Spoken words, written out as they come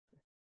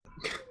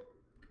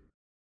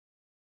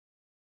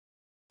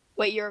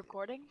Wait, you're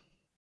recording?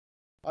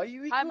 Are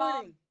you Hi, recording?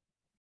 Mom.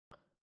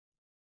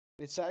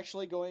 It's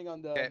actually going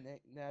on the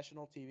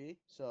national TV,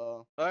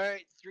 so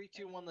Alright, 3,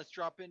 2, 1, let's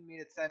drop in, meet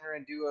at center,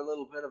 and do a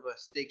little bit of a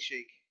steak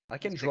shake. I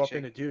can Steak drop shake.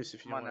 in a deuce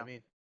if you know Come on what I now.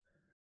 mean.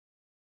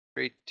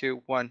 3,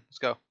 2, 1, let's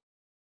go.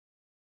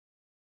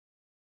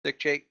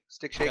 Stick shake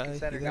Guy, in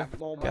center. you there? Got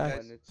Moment Guy.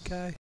 when it's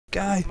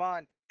Guy. Come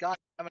on, God,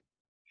 I'm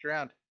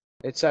around.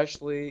 it's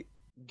actually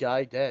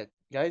Guy dead.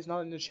 Guy's not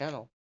in the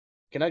channel.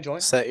 Can I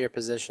join? Set your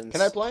positions.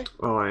 Can I play?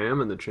 Oh, I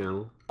am in the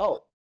channel.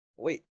 Oh,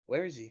 wait,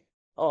 where is he?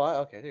 Oh,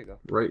 okay, there you go.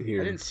 Right I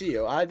here. didn't see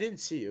you. I didn't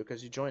see you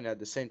because you joined at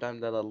the same time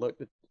that I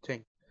looked at the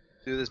thing.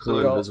 Do this, So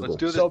Blue. invisible. Let's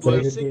do this, So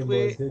Blue.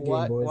 basically, Good game,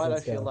 boys. what I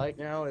Let's feel go. like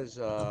now is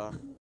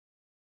I'm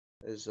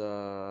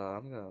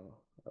gonna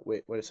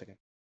wait a second.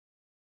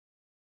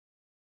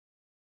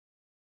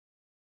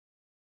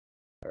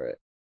 All right.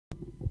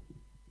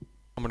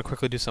 I'm gonna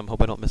quickly do some.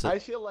 Hope I don't miss it. I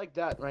feel like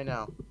that right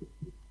now.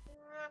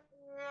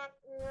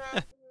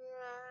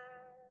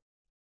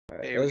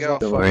 Alright, Here we it's go.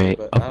 not Don't funny, worry,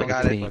 but I'll I don't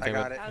got think it, it's I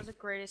got funny. it. That was the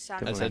greatest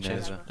sound I Don't effect said worry,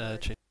 I've change, ever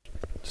heard. change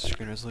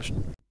screen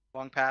resolution.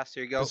 Long pass,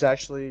 here you go. It's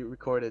actually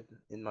recorded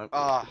in my.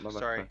 Ah, my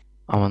sorry. microphone.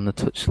 I'm on the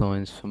touch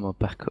lines for my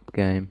backup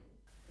game.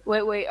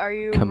 Wait, are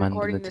you Commanding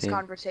recording the this team.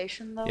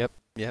 conversation though?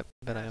 Yep,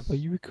 bet I am. Are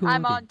you recording? Hi,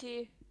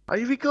 Monty. Are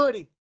you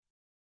recording?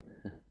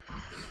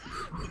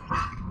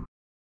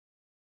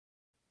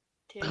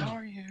 Dude. How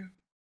are you?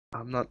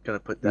 I'm not gonna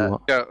put You that.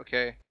 what? Go,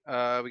 okay.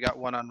 We got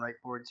one on right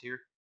boards here.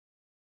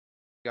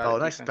 Got Oh, it,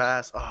 nice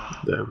defense. pass.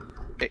 Oh, Damn.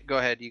 Okay, go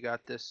ahead, you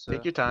got this.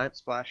 take your time.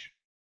 Splash.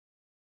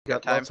 You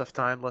got got lots of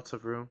time, lots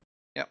of room.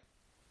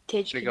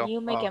 Tage, There you can go.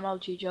 you make Oh.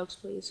 MLG jokes,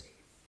 please?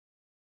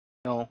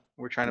 No,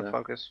 we're trying to No.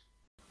 focus.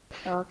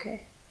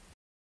 Okay.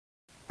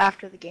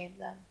 After the game,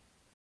 then.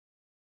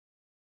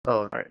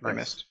 Oh, Alright, I nice.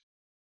 missed.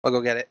 I'll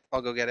go get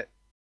it.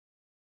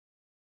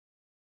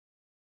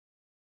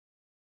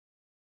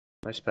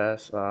 Nice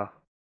pass. It's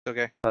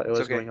okay. It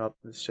was okay. going up.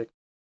 This chick.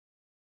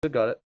 Still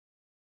got it.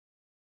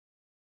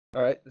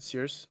 All right, it's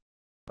yours.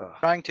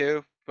 Trying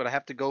to, but I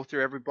have to go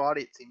through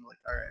everybody. It seemed like.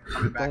 Alright,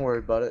 coming back. Don't worry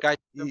about it. Guys,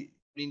 You,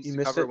 needs you to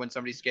missed cover it. when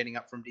somebody's skating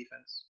up from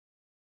defense.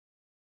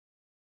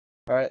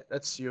 all right,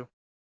 that's you.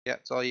 Yeah,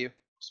 it's all you.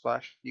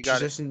 Splash. You It's got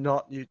it. just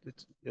not you.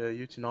 It's,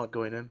 you two not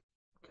going in,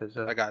 because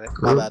I got it.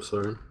 My Oh, bad.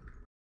 sorry.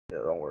 yeah,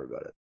 don't worry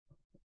about it.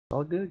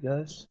 All good,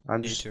 guys.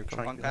 I'm You just too,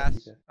 trying Long to help you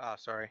pass. guys. Ah,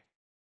 sorry.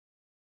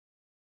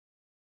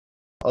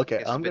 Okay,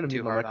 Guess a I'm bit gonna too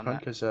mute my hard on microphone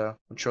that. because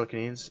I'm sure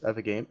Canadians have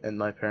a game and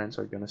my parents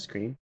are gonna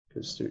scream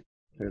because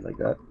they're like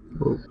that.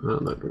 Oh,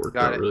 that worked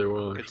Got out it. really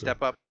well. Good Actually.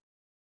 step up.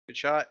 Good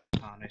shot.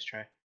 Oh, nice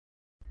try.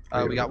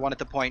 There We you got go. one at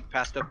the point.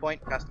 Past the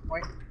point.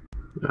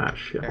 Ah,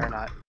 shit. Fair or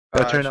not.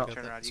 Turn out.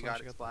 Turn around. You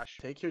got it. Splash.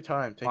 Take your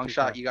time. Take Long your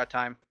shot. time. You got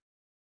time.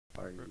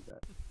 Alright, you got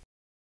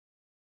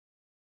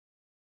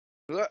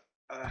it.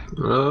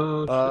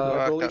 Oh, shit.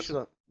 Goalie that's- should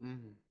have.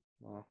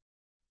 Well,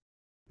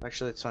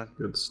 actually, it's fine.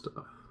 Good stuff.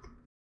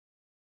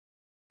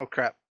 Oh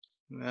crap.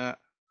 Nah,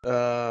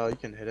 You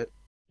can hit it.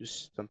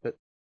 Just stump it.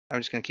 I'm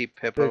just gonna keep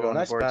There you Hippo go. on the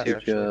Nice board pass, here.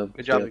 actually.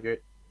 Good job. Really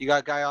great. You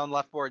got a guy on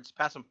left boards.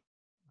 Pass him.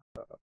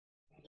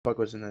 Puck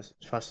was in this.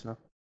 It's fast enough.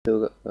 Still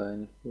got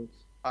fine.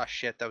 Oh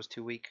shit, that was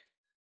too weak.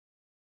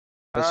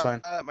 That's fine.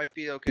 That might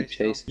be okay. Keep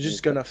Still. chasing. You're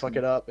just gonna fuck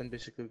it up and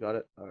basically got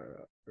it.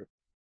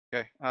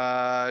 Okay.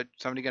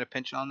 Somebody gonna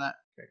pinch on that?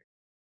 Okay.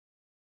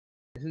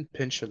 Isn't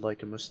pinch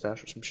like a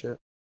mustache or some shit?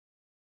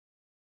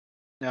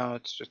 No,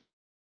 it's just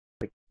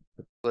like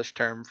the English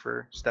term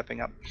for stepping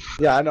up.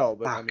 Yeah, I know,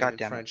 but Ah, I mean, in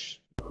goddammit.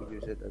 French, we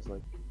use it as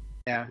like.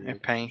 Yeah, Yeah,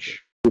 and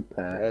pinch. Good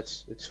Yeah,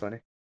 pass. it's funny.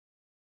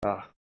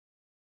 Ah,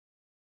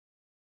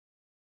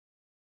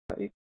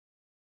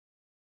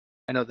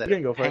 I know that. you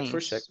can go for it. paints.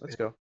 First check. Let's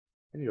go.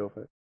 You can go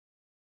for it.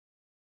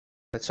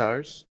 That's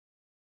ours.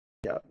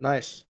 Yeah,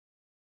 nice.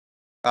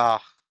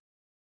 Ah.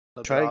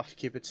 Little bit Try off. to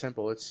keep it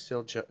simple. It's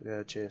still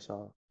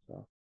JSL.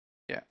 So.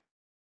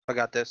 I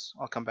got this.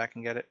 I'll come back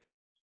and get it.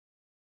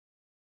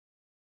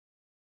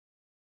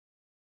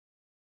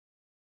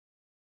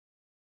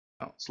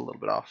 Oh, it's a little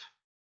bit off.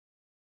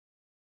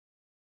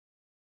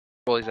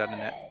 Goalie's out of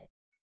net.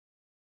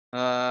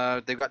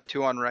 They've got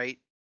two on right,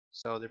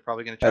 so they're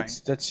probably gonna try.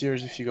 That's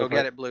yours if you go Go for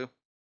get it, Blue.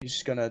 You're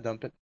just gonna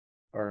dump it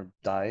or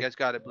die. You guys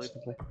got it, Blue.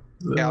 simply.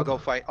 Okay, I'll go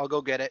fight. I'll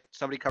go get it.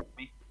 Somebody cover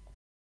me.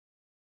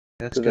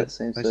 That's Good good. that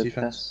same Nice side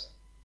defense. pass.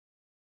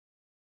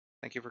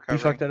 Thank you for You covering.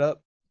 fucked that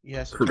up.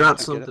 Yes. Forgot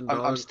Get it. something, I'm,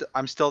 dog.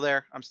 I'm still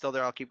there.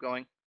 I'll keep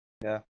going.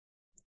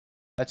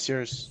 That's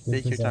yours. Good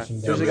Take your time.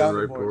 possession, There's a guys. guy on the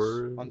Right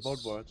boards. On boards.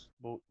 both boards.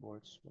 Both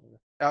boards. Whatever.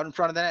 Out in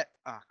front of the net.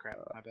 Ah, crap.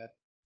 My bad.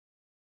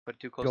 Put it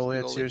too close Goalie,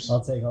 to it's the goalie. yours.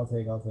 I'll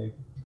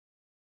take.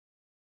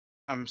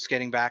 I'm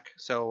skating back,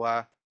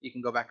 so you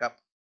can go back up.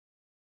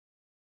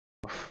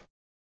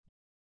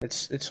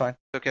 It's fine.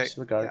 Okay.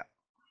 Still got it. Yeah.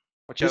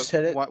 Watch Just out.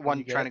 hit it when One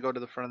you get trying it. to go to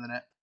the front of the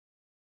net.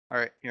 All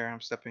right, here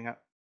I'm stepping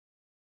up.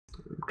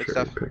 Good Cherry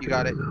stuff. picking You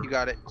got it. right now. You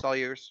got it. It's all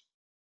yours.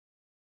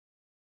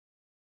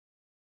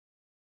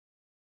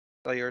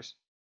 It's all yours.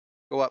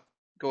 Go up.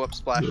 Go up.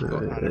 Splash. Go. Oh,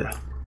 never mind.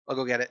 I'll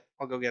go get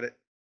it.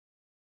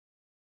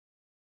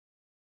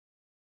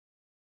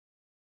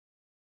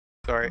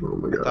 Sorry, Oh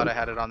my I thought god. I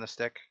had it on the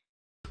stick.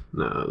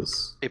 Nah,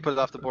 it's... Hey, put it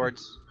off the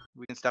boards.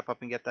 We can step up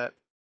and get that.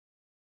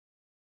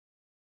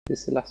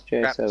 This is the last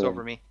Crap, it's JSL.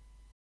 over me.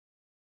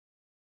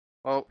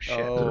 Oh shit.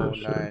 Oh,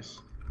 shit. nice.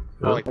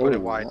 Oh, I put it Oh.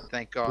 wide.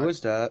 Thank God. Who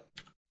was that?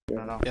 I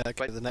don't know. Yeah, okay,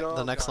 But the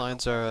go, next God,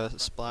 lines no. are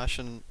splash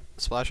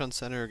on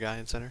center or guy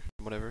in center,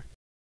 whatever.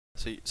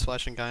 So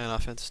splash and guy on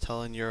offense,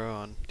 tell and Euro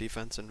on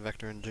defense, and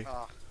vector and G.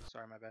 Oh,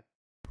 sorry, my bad.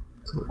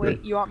 it's okay.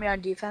 Wait, you want me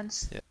on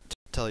defense? Yeah,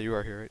 tell you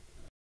are here, right?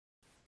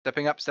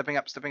 Stepping up, stepping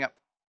up, stepping up.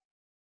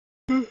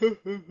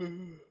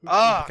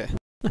 Ah! Okay.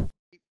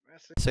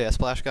 So yeah,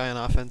 splash guy on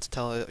offense,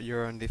 tell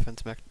Euro on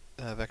defense,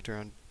 vector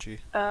on G.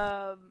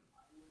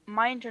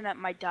 My internet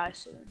might die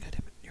soon. God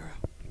damn it, Euro.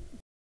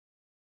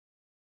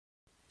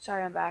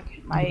 Sorry, I'm back.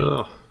 My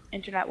Ugh.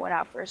 internet went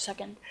out for a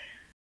second.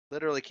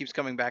 Literally keeps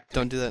coming back to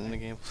Don't me. do that in the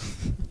game.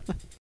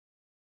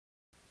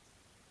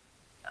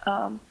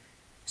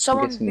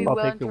 Someone guessing be I'll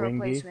willing take the to wing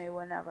replace D. me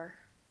whenever.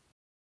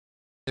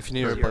 If you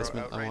need a Zero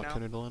replacement, out I right want now.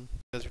 Connor Dolan.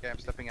 Okay, I'm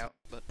stepping out.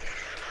 But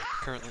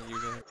currently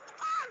you go.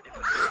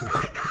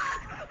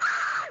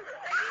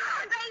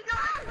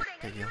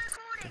 Okay, yeah.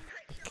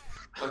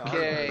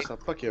 Okay. So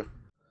fuck you.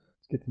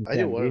 Let's get some I do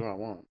candy. whatever I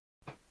want.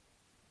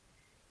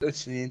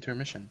 It's the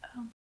intermission.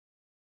 Oh.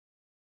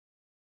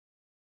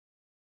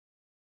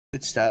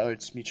 It's that or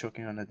it's me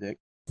choking on a dick.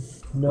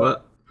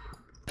 What?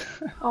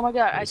 Oh my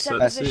god, I It's set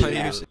that position. scene.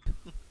 Yeah.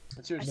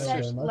 That's your I No,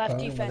 said sir, my left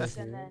phone defense was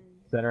and here. then.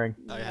 Centering.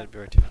 Oh, you had to be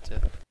right 2 minutes, yeah.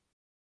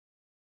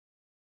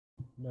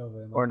 No,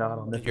 man, Or not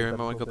on this. You're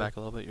going to go back a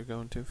little bit, you're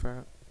going too far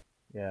out.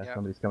 Yeah, Yeah.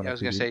 somebody's coming Yeah, I up was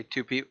to gonna you. say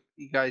 2 people.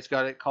 You guys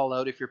got it. Call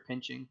out if you're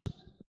pinching,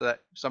 so that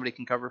somebody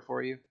can cover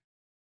for you.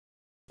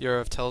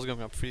 If Tell's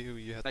going up for you,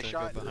 you have Nice to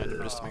shot. go behind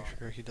him just to make Oh.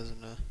 sure he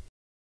doesn't,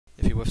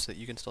 if he whiffs it,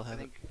 you can still have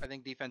it. I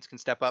think defense can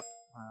step up.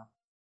 Wow.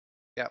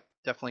 Yeah,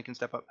 definitely can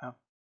step up now.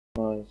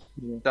 Nice.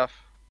 Yeah. Stuff.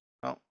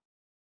 Oh.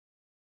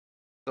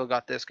 Still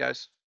got this,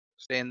 guys.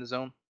 Stay in the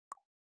zone.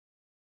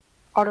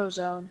 Auto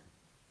zone.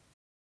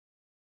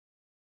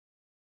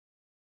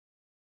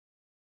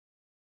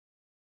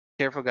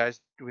 Careful, guys.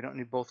 We don't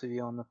need both of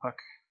you on the puck.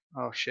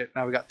 Oh shit!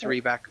 Now we got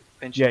 3 back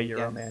pinching. Yeah, you're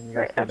again. on, man. You gotta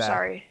Right, stay I'm back.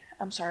 sorry.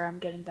 I'm sorry, I'm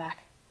getting back.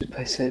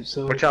 Play safe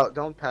zone. Watch out!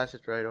 Don't pass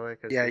it right away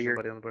because Yeah, there's you're-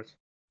 somebody on the boards.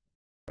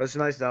 That's a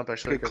nice dump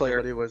actually. Good 'cause clear.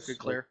 nobody was Good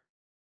clear.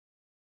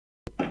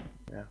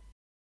 Yeah.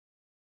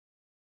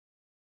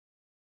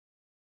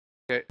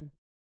 Okay.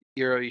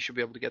 Euro, you should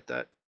be able to get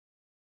that.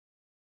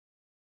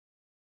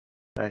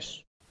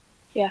 Nice.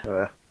 Yeah.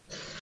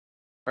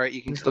 Alright,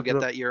 you can Just still look it get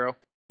up. that Euro.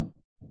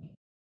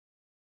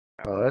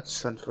 Oh,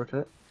 that's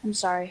unfortunate. I'm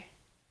sorry.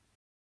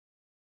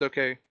 It's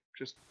okay.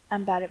 Just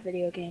I'm bad at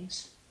video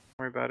games. don't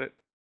worry about it.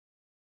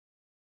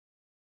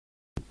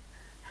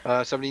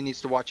 Somebody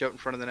needs to watch out in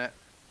front of the net.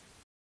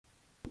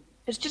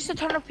 It's just a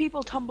ton of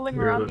people tumbling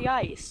Yeah, around but- the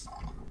ice.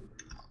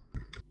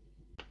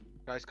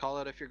 Guys, call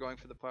out if you're going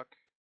for the puck.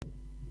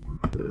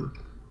 Yeah.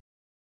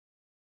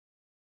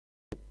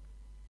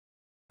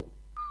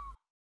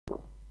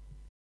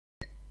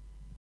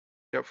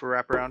 Out for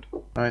wraparound.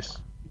 Nice.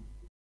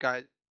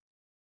 Guys,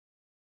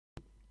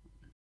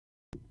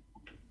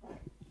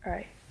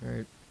 Alright.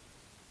 Alright.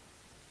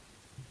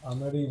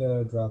 I'm ready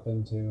to drop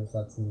in too if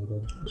that's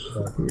needed. This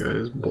But fucking guy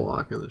is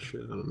blocking the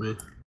shit out of me.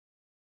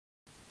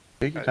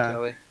 Take your got it, time.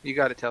 Telly. You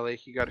got it, Telly.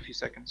 You got a few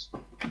seconds.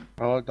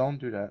 Oh, don't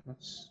do that.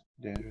 That's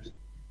dangerous.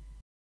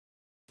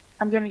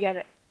 I'm gonna get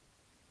it.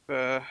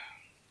 Uh,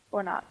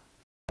 Or not.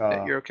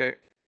 you're okay.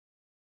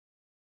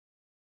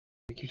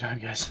 Take your time,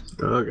 guys.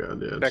 Oh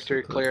god, yeah.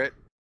 Vector, clear it.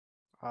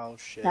 Oh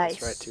shit, Nice.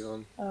 that's right to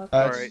him. Okay.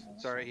 Nice. Sorry,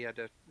 sorry, he had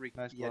to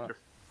Nice he had block. to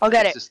I'll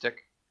get fix it. the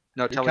stick.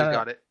 No, You Telly's kinda-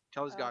 got it.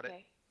 Telly's got it.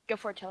 Okay. Go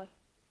for it, Telly.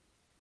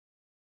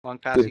 Long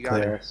pass, you Good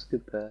got it. pass.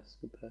 Good pass.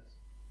 Good pass.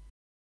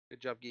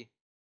 Good job, Gee.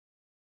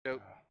 Go.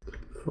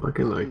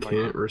 Fucking I my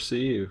can't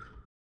receive.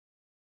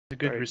 It's a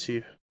good Alright.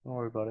 receive. Don't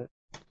worry about it.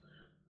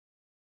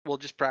 We'll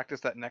just practice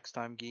that next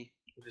time, Gee.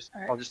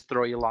 Alright. I'll just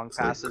throw you long It's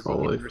like passes. You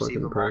all I can receive fucking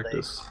them all day.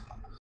 practice.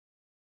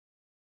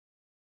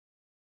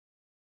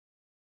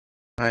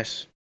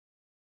 Nice.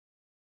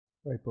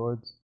 Right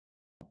boards.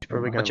 He's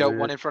probably gonna Watch out, lose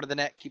one it. in front of the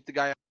net. Keep the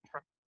guy up in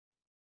front.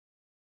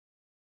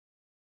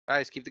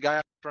 Guys, keep the guy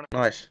up in front of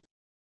Nice.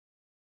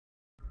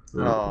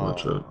 Yeah,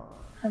 watch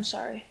out. I'm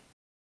sorry.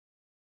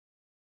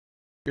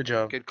 Good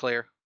job. Good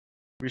clear.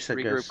 Reset,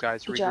 Regroup,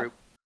 guys. Good job. Regroup.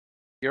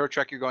 Euro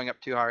truck, you're going up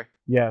too high.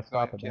 Yeah, Going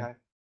stop up it. too Man.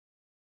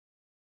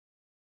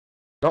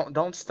 high.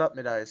 Don't stop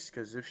mid ice,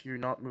 because if you're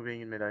not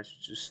moving in mid ice,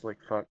 just like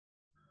fuck.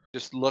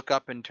 Just look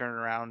up and turn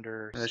around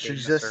or And it stay should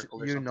in a just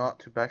circle or you something. not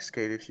to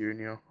backskate if you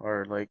knew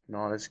are like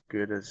not as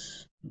good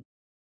as you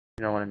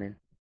know what I mean.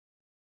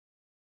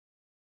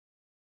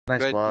 Nice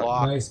Good block.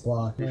 block. nice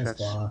block, nice Defense.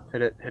 block.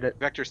 Hit it, hit it.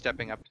 Vector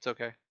stepping up. It's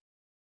okay.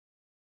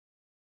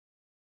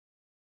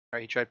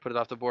 Alright, he tried to put it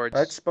off the boards.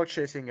 That's puck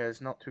chasing guys,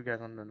 not two guys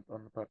on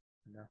the puck.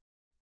 No.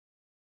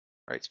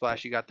 Alright,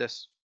 Splash, you got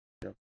this.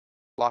 Yep.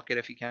 Block it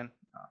if you can.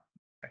 Oh,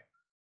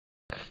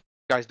 okay.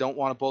 Guys don't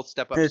want to both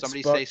step up. It's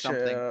Somebody puck say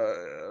something.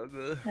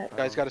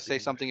 Guys Oh, got to say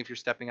something if you're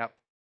stepping up.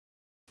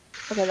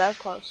 Okay, that was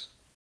close.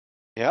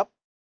 Yep.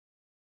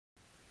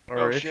 Or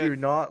Oh, if shit. you're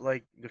not,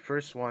 like, the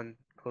first one,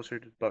 closer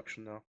to the Bucks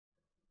from now.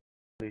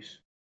 Please.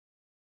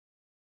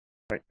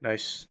 Right,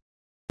 nice.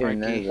 Here,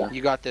 Alright, D, Nova.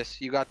 you got this.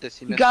 You got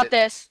this. You missed got it.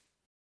 this.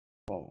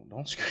 Oh,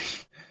 don't scream.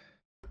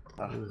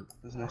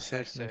 This is nice save.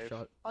 Nice save.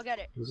 I'll get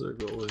it. This is our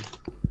goalie.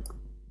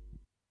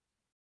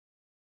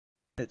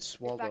 It's It's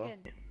back Waldo. in.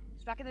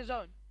 It's back in the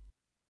zone.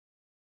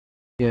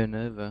 Yeah,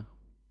 Nova.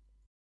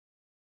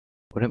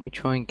 Why don't we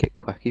try and get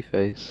Quacky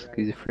Face? 'Cause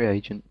he's a free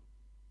agent.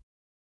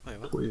 Wait,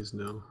 what? Please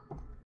no.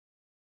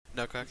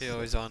 No, Cracky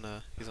always on.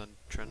 He's on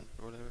Trent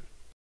or whatever.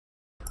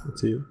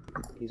 That's you.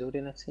 He's already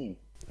in a team.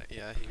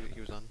 Yeah, he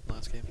was on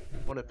last game.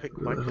 Wanna pick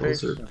Where the Mike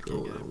hell's face? our can't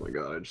goalie? get it. Oh my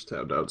god, I just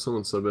tabbed out.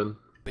 Someone sub in.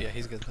 But yeah,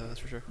 he's good though. That's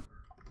for sure.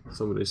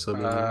 Somebody sub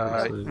in.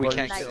 We Well,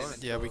 can't Nice. get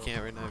in. Yeah, we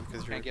can't right now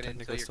because you're Can't get in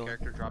until technically your still.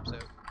 character drops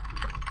out.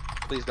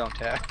 Please don't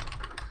tag.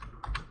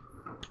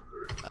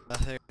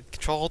 Hey,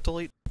 control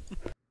delete.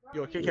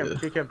 Yo, kick him, Yeah.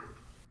 kick him.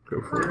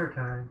 Go for it.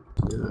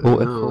 Yeah, Alt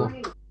no.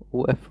 F4.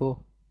 Alt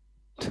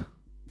F4.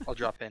 I'll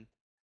drop in.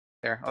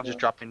 There, I'll just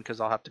drop in because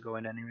I'll have to go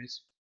in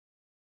anyways.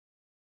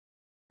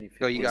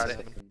 Go, you got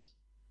it.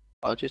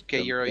 I'll just Okay,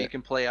 dump Euro, it. you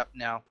can play up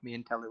now. Me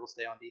and Telly will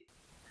stay on D.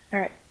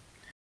 Alright.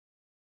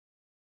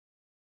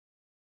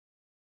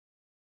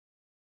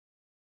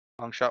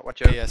 Long shot,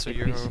 watch out. Okay, yeah, so It'd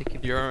you're be sick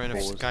if you're we in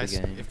pause if the guys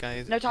game. if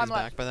guys No time is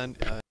left. back by then.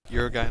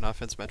 You're a guy on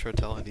offense, Metro,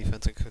 Tell on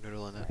defense, and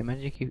Canoodle in it.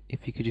 Imagine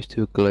if you could just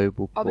do a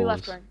global pause. I'll be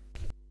left wing.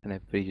 And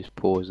everybody just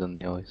pause on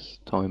the ice.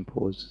 Time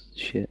pause.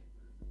 Shit.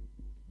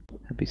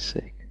 That'd be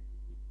sick.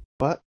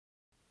 What?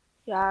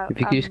 Yeah. If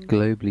you could just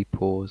globally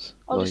pause.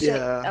 I'll Like, just say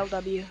Yeah.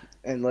 LW.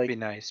 And It'd be like,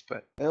 nice,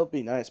 but it'll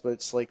be nice, but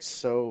it's like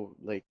so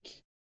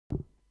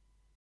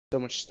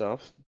much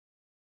stuff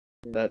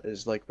that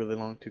is like really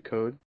long to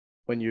code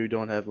when you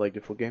don't have like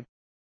the full game.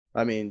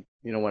 I mean,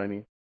 you know what I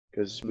mean?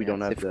 Because we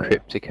don't have if the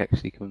Cryptic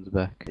actually comes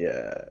back.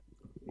 yeah,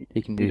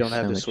 He can do we don't so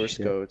have the much source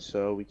shit. code,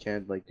 so we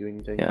can't like do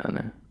anything. Yeah, I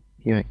know.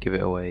 You won't give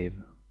it away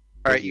either.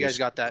 alright, You you guys just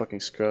got that. Fucking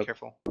scrub.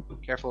 Careful.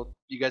 Careful.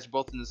 You guys are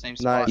both in the same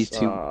spot. Nice. He's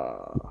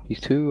too- He's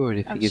too worried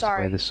if I'm he gives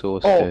sorry. away the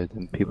source Oh. code,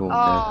 then people will know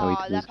how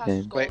Oh, he that does pass the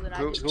was game. Wait, golden. I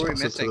who just are we Toss it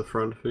to missing? the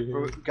front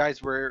figure.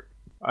 Guys, we're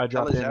I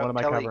dropped Telly's in. What out. am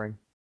I Telly. covering?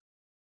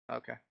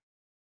 okay.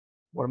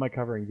 What am I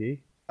covering,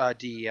 D?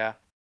 D, yeah.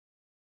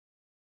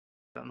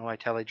 Don't know why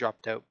Telly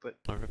dropped out, but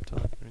Or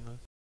Reptile.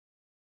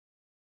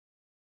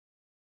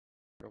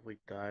 Probably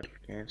died of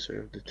cancer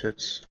of the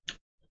tits.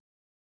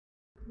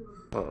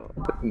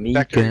 But me,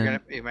 Vector, you're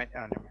Gams, gonna. You might. Oh,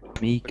 never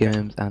mind. me, Okay.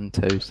 Gams, and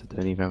Toast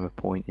don't even have a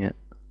point yet.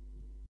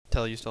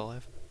 Tell you still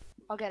alive.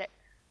 I'll get it.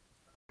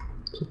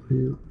 It's up to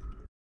you.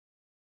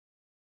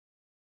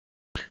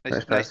 Nice, Nice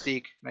nice pass.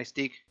 deek. Nice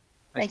deek.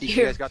 Nice Thank deek. you.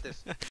 You guys got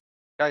this.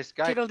 Guys,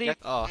 Toodle dee.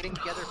 Oh. getting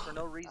together for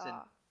no reason.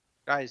 Ah.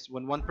 Guys,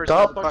 when one person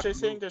Stop has the puck,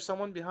 chasing. move. There's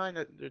someone behind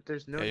it.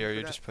 There's no. Yeah, need you're for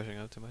that. just pushing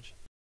out too much.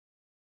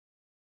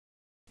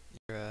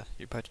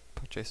 You're puck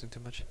chasing too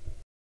much.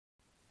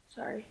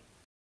 Sorry.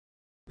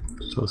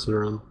 Just toss it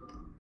around.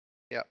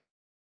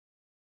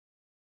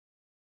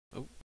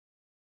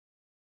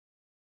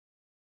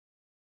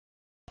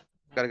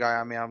 Got a guy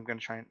on me. I'm gonna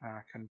try and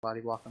can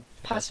body block him.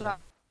 Pass it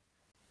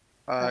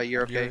on.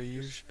 You're okay.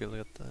 You should be able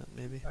to get that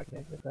maybe. I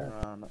can't get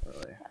that. Not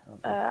really.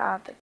 I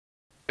don't think.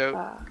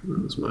 Go.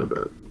 That's my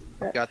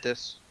bad. Got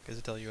this. Is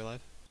it Tell you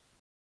alive?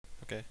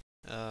 Okay.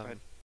 Right.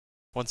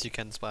 Once you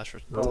can splash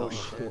for Oh, Tell.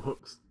 shit.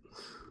 whoops.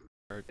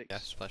 Or, yeah,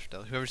 Thanks. splash for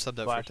Tell. Whoever subbed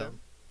out Splash for Tell. him.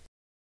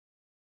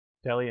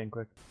 Telly in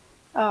quick.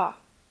 Ah.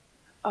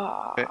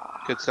 Ah. Okay.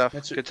 Good stuff.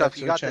 That's Good stuff. that's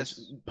You a got chance.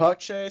 this. Puck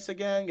chase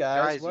again,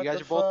 guys. Guys, you What guys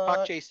the are both puck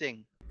fuck?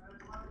 chasing.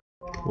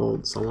 Well,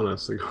 someone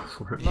has to go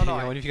for it. No, no,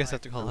 Yeah, I- what if you guys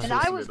have to call I'm us? And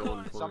I supposed was to be the one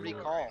going- pulling Somebody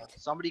it. call.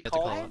 Somebody Get the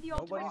call. I call. am the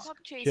ultimate Nobody's- puck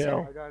chaser.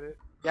 Chill. got it.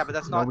 Yeah, but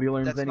that's not. Nobody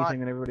learns that's anything not.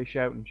 and everybody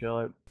shout and chill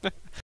out.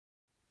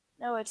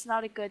 No, it's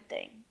not a good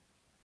thing.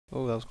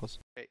 Oh, that was close.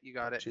 Okay, you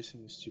got it.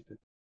 Chasing is stupid.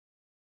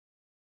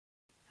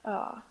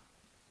 Ah.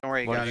 Don't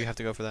worry, you One got of you it. have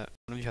to go for that.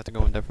 One of you have to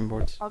go on different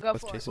boards. I'll go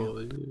with for it. chasing.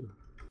 Well, you.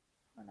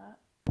 Or not.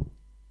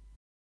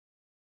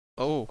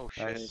 Oh, Oh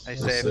shit! Nice. Nice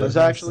Nice save. save. It's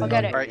actually. I'll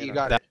get it. Alright, you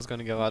got that it. was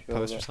gonna go out Sure,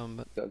 post or but- something,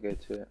 but Gotta go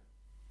to it.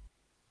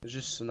 It's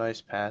just a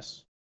nice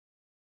pass.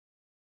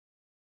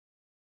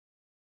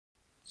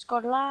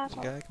 Scored a lot.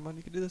 guy, come on,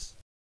 you can do this.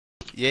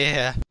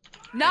 Yeah,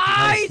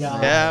 Nice!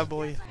 guy. yeah,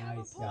 boy.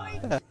 Nice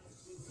guy.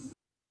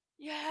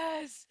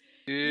 Yes!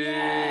 Yay.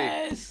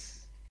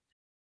 Yes!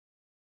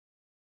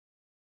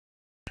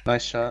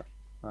 Nice shot.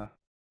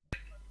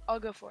 I'll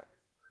go for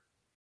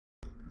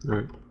it.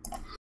 Alright.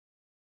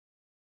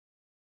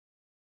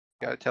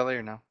 Got it, Telly,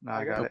 or no? No,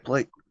 I got it.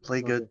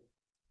 Play good.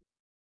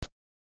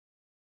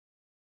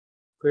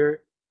 Clear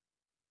it.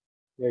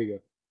 There you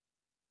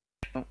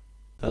go.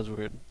 That was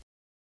weird.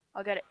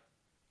 I'll get it.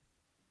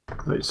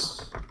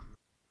 Nice.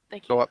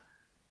 Thank you. Go up.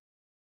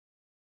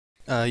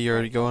 You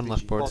already go on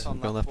left RPG. boards. Both on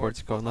Go on left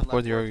boards. Go on left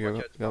boards. You're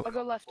Watch out. go. I'll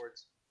go left.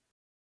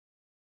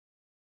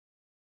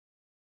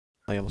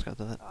 I almost got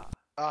to that.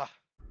 Ah,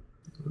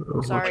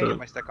 Oh, Sorry. watch get out.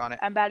 my stick on it.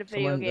 I'm bad at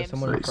video There's games.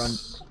 someone in front.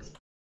 Nice.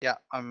 Yeah,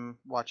 I'm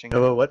watching.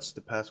 Oh, well, what's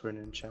the password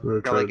in chat? We're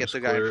gonna try Gotta to get just the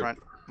guy in clear it. front.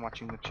 I'm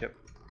watching the chip.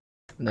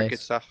 Good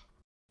Nice. stuff.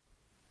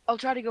 I'll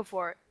try to go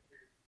for it.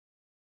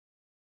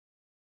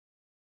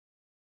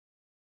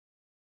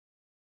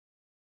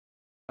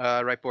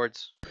 Right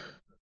boards.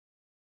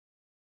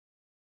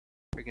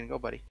 Where you gonna go,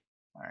 buddy?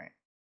 Alright.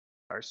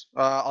 Ours.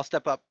 I'll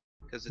step up,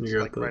 because it's You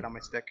got like that. right on my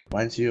stick.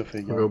 Mine's you for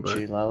I'll go young back.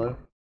 G Lalo.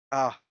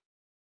 Ah,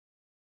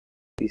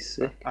 He's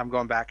sick. I'm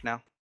going back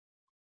now.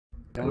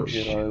 Young Oh,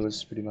 G shit. Lalo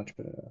was pretty much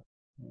better.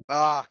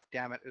 Ah,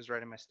 damn it. It was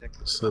right in my stick.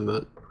 Send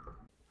that.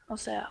 I'll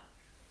stay out.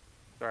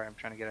 Sorry, I'm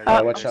trying to get out Oh,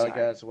 of Watch I'm out,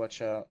 sorry. guys.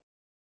 Watch out.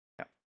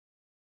 Yeah.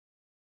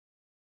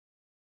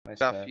 Nice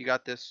Stuff, tap. you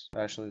got this.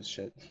 Actually, it's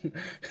shit.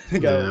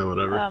 Yeah,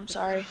 whatever. I'm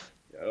sorry.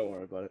 Yeah, don't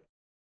worry about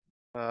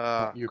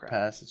it. Your Crap.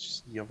 pass, it's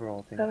just the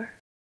overall thing Whatever.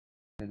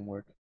 didn't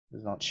work.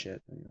 It's not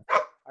shit.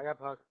 I got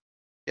puck.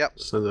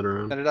 Send it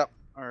around. Send it up,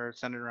 or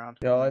send it around.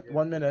 Yo, at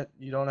 1 minute,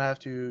 you don't have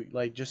to,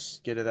 like,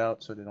 just get it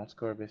out so they don't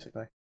score,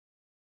 basically.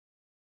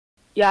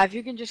 Yeah, if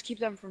you can just keep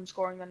them from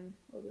scoring, then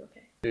we'll be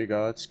okay. There you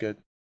go, that's good.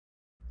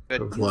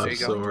 Good. I've There laughed you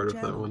so go. hard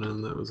if that went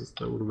in. That would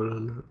have been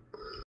under.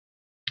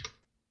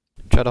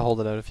 Try to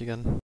hold it out if you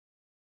can.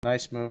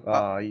 Nice move.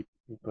 Ah, you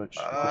pushed.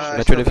 I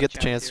Metroid, still if you got get the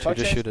chance chance here.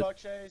 to just shoot it. Puck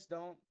chase,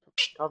 don't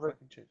Cover.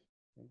 fucking chase.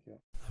 Thank you.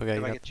 Okay, If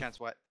you I got get chance,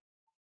 what?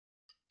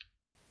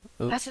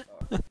 Oops. That's it.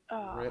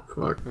 Oh. Rip.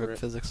 Fuck. Rip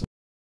physics.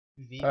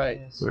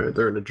 Alright, Alright,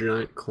 they're in a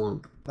giant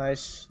clump.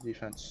 nice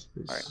defense.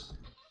 Nice.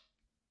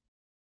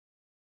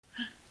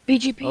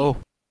 BGP. Oh,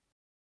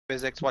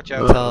 Physics, watch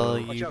Oh. out. Tell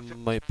Watch you out, physics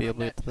might be right able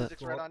to on get to net. that.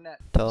 Physics right on net.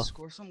 Tell.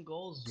 Score some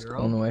goals, It's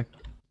Euro. going away.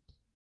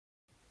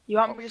 You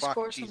want Oh, me to fuck,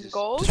 score some Jesus.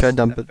 goals? Just try to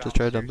dump That it. Just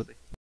try to dump it.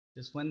 seriously.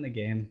 Just win the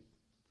game.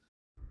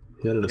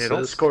 He had an Yeah, don't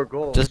assist. score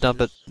goals. Just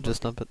dump it.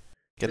 Just dump it.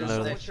 Get it There's out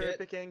of no there. cherry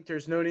picking.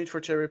 There's no need for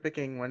cherry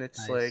picking when it's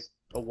Nice. like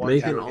a one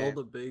Making zero all game.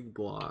 the big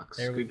blocks.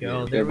 There we Good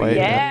go. game. There we Wait,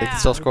 go. they can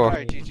still score.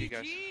 Alright, GG,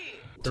 guys.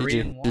 3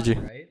 and 1,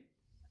 GG. right?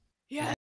 Yeah.